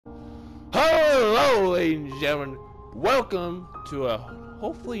Hello, ladies and gentlemen. Welcome to a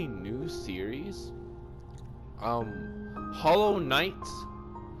hopefully new series. Hollow Knight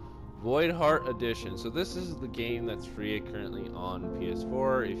Void Heart Edition. So this is the game that's free currently on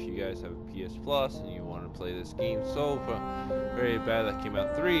PS4. If you guys have a PS Plus and you want to play this game so very bad that came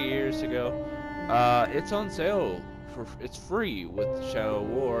out 3 years ago, it's on sale. It's free with Shadow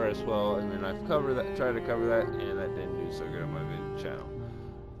War as well. And then I've tried to cover that, and that didn't do so good on my video channel.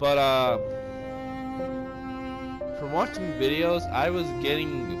 But from watching videos, I was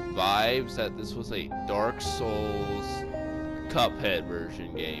getting vibes that this was a Dark Souls Cuphead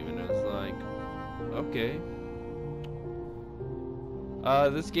version game, and I was like, okay.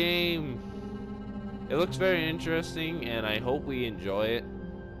 This game, it looks very interesting, and I hope we enjoy it.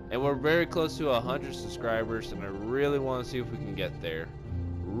 And we're very close to 100 subscribers, and I really want to see if we can get there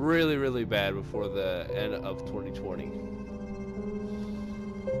really, really bad before the end of 2020.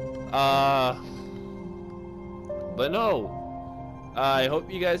 But no, I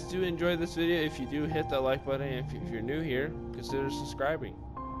hope you guys do enjoy this video. If you do, hit that like button. If you're new here, consider subscribing.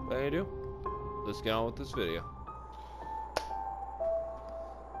 What do you do? Let's get on with this video.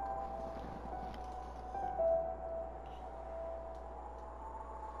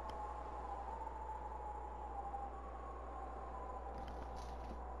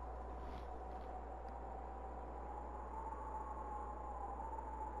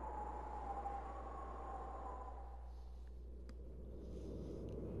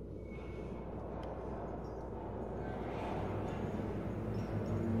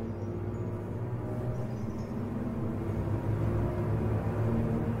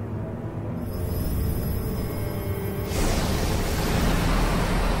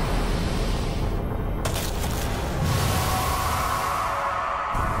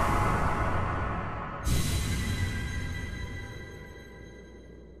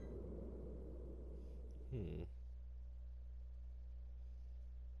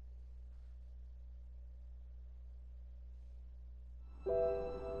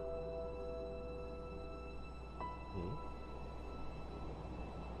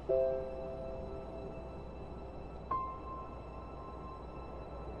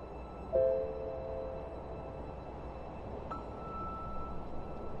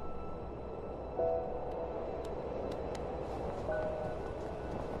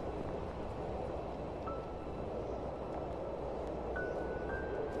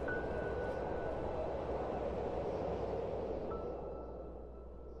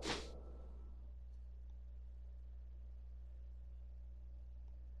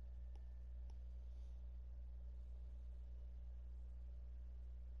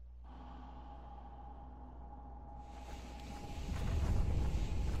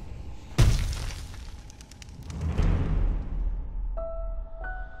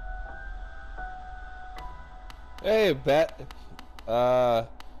 Hey,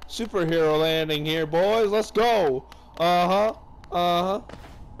 superhero landing here, boys. Let's go.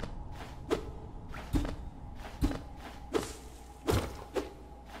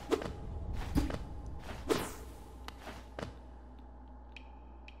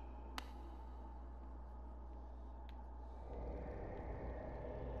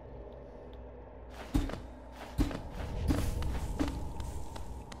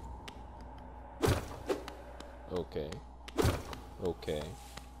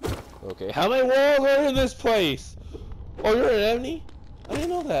 Okay. How many walls are in this place? Oh, you're an enemy? I didn't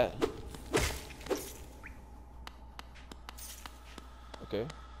know that. Okay.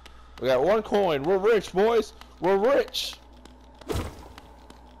 We got 1 coin. We're rich, boys. We're rich.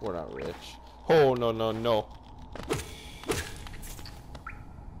 We're not rich. Oh, no.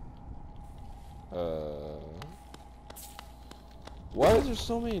 Why is there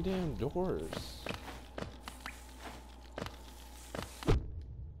so many damn doors?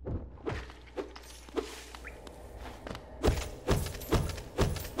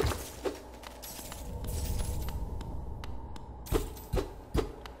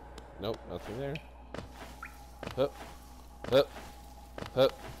 Nope, nothing there. Up.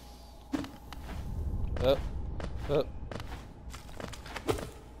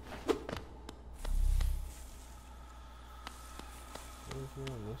 Anything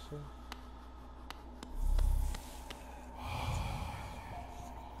on this one?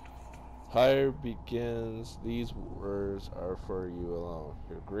 Higher begins. These words are for you alone.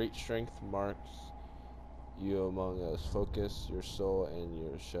 Your great strength marks you among us. Focus your soul and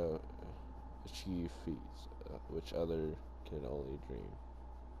you shall achieve feats which other can only dream.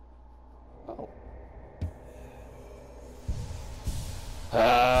 Oh.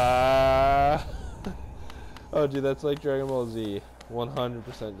 Oh, dude, that's like Dragon Ball Z.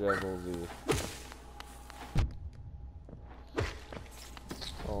 100% Dragon Ball Z.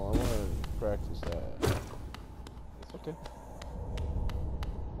 Okay.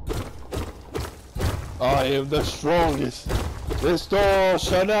 I am the strongest. This door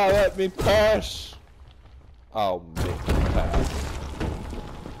shall not let me pass. I'll make it pass.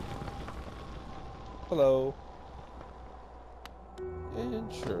 Hello.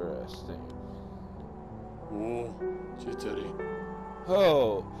 Interesting. Oh, jittery.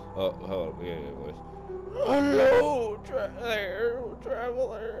 Oh, we gotta get a voice. Hello,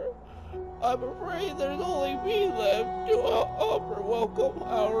 traveler. I'm afraid there's only me left to offer welcome.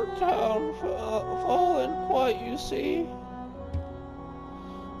 Our town fallen quite, you see.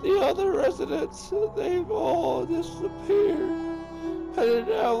 The other residents, they've all disappeared, headed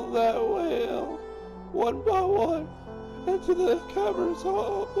down that well, one by one, into the caverns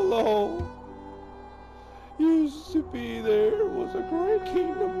all below. Used to be there was a great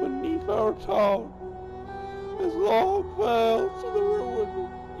kingdom beneath our town. It's long fell to the ruin,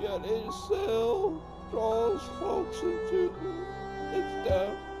 yet it still draws folks into its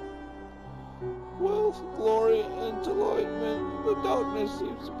depth. Wealth, glory, and delightment, the darkness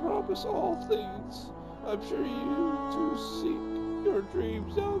seems to promise all things. I'm sure you too seek your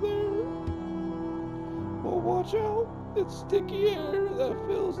dreams down there. But watch out, it's sticky air that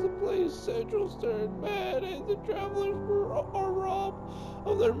fills the place. Central's turned mad, and the travelers are robbed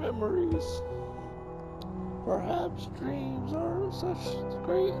of their memories. Perhaps dreams are such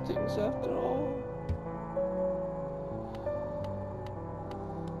great things after all.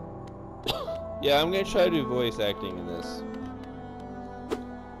 Yeah, I'm gonna try to do voice acting in this.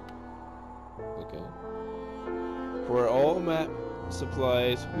 Okay. For all map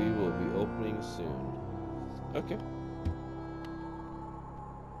supplies, we will be opening soon. Okay.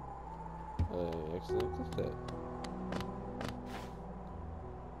 I accidentally clicked that.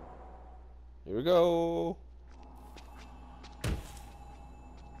 Here we go.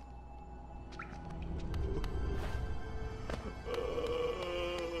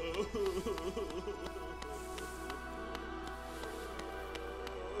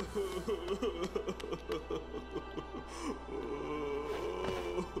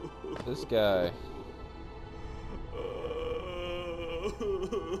 This guy.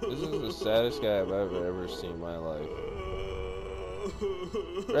 This is the saddest guy I've ever seen in my life.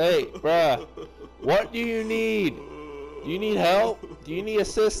 Hey, bruh. What do you need? Do you need help? Do you need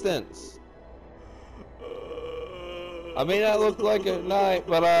assistance? I may not look like a knight,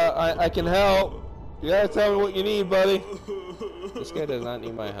 but I can help. You gotta tell me what you need, buddy. This guy does not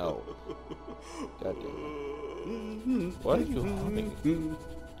need my help. God damn it. What are you humming?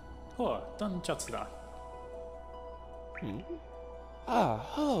 Oh, don't touch that. Ah,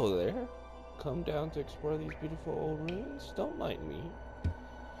 hello there. Come down to explore these beautiful old ruins? Don't mind me.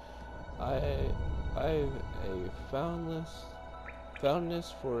 I've a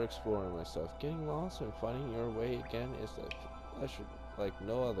fondness for exploring myself. Getting lost and finding your way again is a pleasure like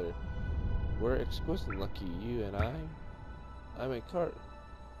no other. We're exquisitely lucky, you and I. I'm a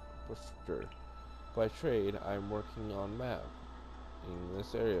carpenter. By trade, I'm working on map in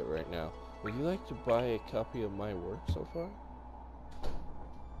this area right now. Would you like to buy a copy of my work so far?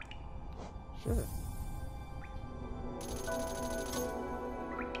 Sure.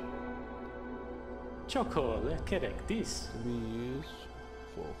 Chocolate, correct this. To be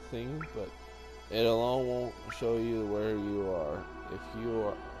useful thing, but it alone won't show you where you are.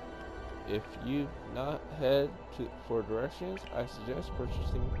 If you not head for directions, I suggest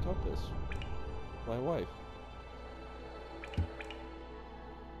purchasing a compass. My wife.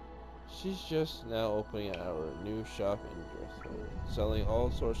 She's just now opening our new shop in Driftwood, selling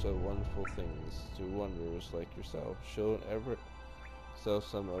all sorts of wonderful things to wanderers like yourself. She'll ever sell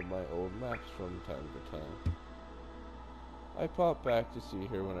some of my old maps from time to time. I pop back to see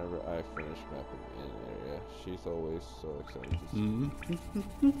her whenever I finish mapping in an area. She's always so excited to see me.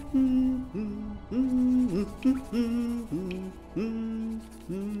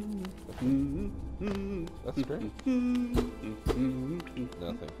 That's great.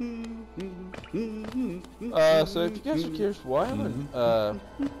 Nothing. So if you guys are curious why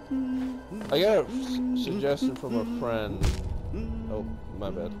I got a suggestion from a friend. Oh, my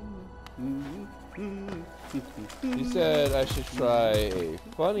bad. He said I should try a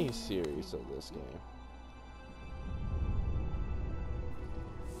funny series of this game.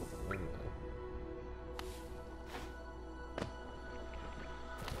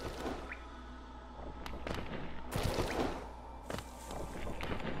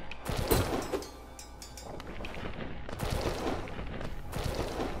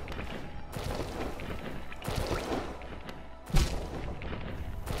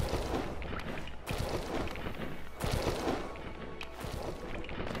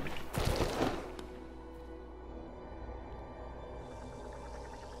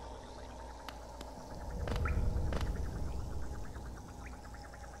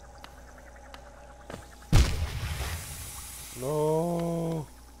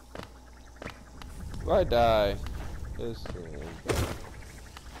 I die. This thing.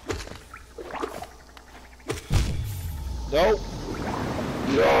 Nope.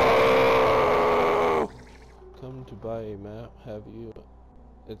 No! Come to buy a map, have you?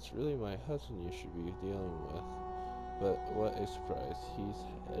 It's really my husband you should be dealing with. But what a surprise, he's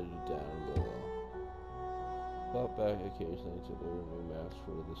headed down below. Pop back occasionally to deliver new maps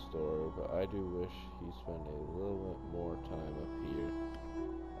for the store, but I do wish he spent a little bit more time up here.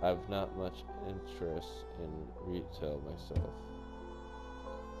 I've not much interest in retail myself.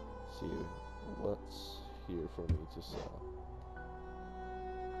 See what's here for me to sell.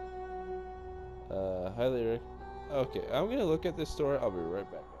 Highly okay, I'm gonna look at this store. I'll be right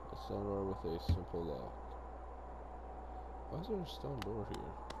back. A stone door with a simple lock. Why is there a stone door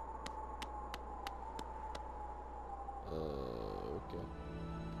here? Okay.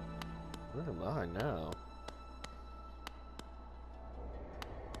 Where am I now?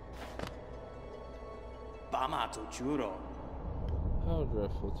 How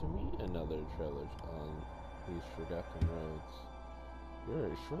dreadful to meet another traveler on these forgotten roads. You're a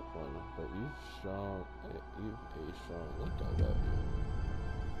short one, but you've a strong look about you.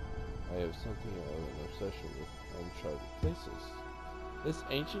 I have something of an obsession with uncharted places. This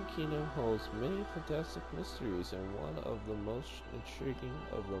ancient kingdom holds many fantastic mysteries, and one of the most intriguing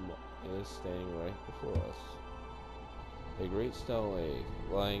of them is standing right before us. A great stone egg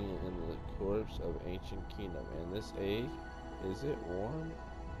lying in the corpse of ancient kingdom, and this egg, is it warm?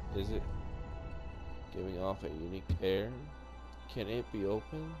 Is it giving off a unique air? Can it be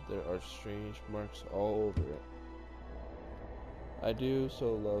opened? There are strange marks all over it. I do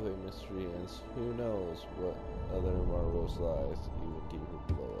so love a mystery, and who knows what other marvels lies even deeper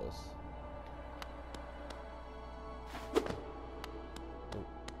below us.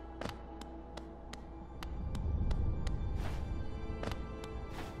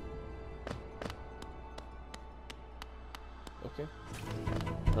 Okay.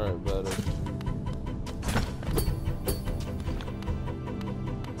 Alright, buddy.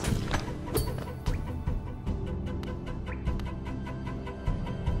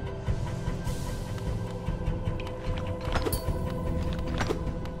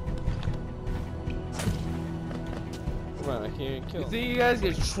 Come on, I can't even kill him. You think you guys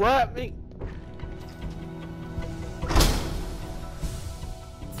can trap me?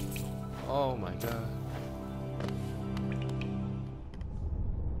 Oh my god.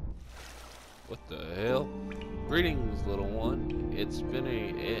 What the hell? Greetings, little one. It's been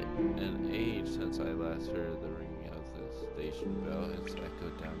an age since I last heard the ringing of the station bell. It's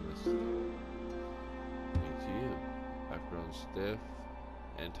echoed down this me to you. I've grown stiff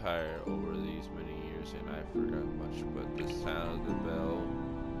and tired over these many years, and I forgot much but the sound of the bell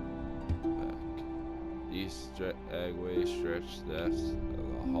back. These agways stretch the depths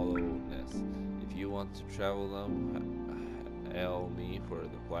of the hollowness. If you want to travel them, hail me for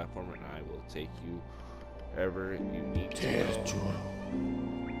the platform, and I will take you wherever you need to go.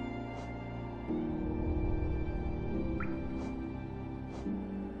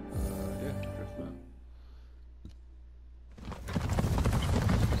 Yeah, drift map.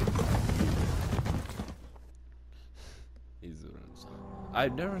 I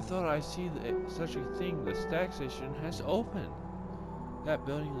never thought I'd see such a thing. The stack station has opened. That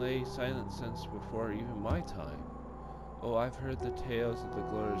building lay silent since before even my time. Oh, I've heard the tales of the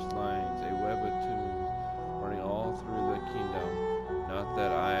glorious lines, a web of tombs running all through the kingdom. Not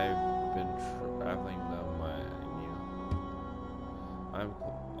that I've been traveling them, I'm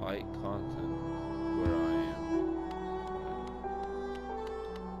quite content where I am.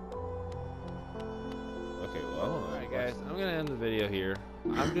 Okay, well, alright guys, I'm gonna end the video here.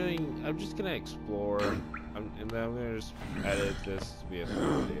 I'm just gonna explore, and then I'm gonna just edit this to be a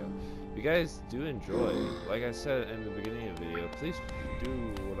full video. If you guys do enjoy, like I said in the beginning of the video, please do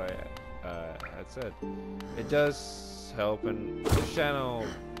what I had said. It does help, and this channel,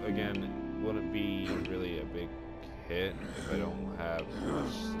 again, wouldn't be really a big hit if I don't have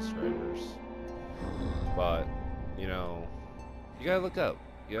much subscribers. But, you know, you gotta look up.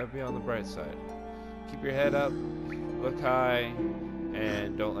 You gotta be on the bright side. Keep your head up, look high,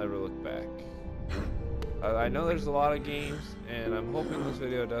 and don't ever look back. I know there's a lot of games, and I'm hoping this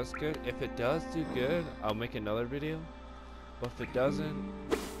video does good. If it does do good, I'll make another video. But if it doesn't,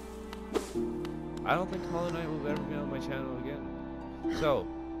 I don't think Hollow Knight will ever be on my channel again. So,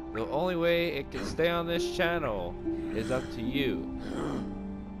 the only way it can stay on this channel is up to you.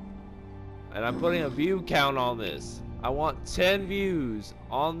 And I'm putting a view count on this. I want 10 views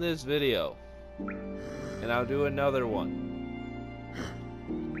on this video. And I'll do another one.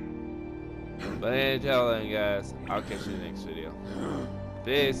 But until then, guys, I'll catch you in the next video.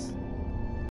 Peace.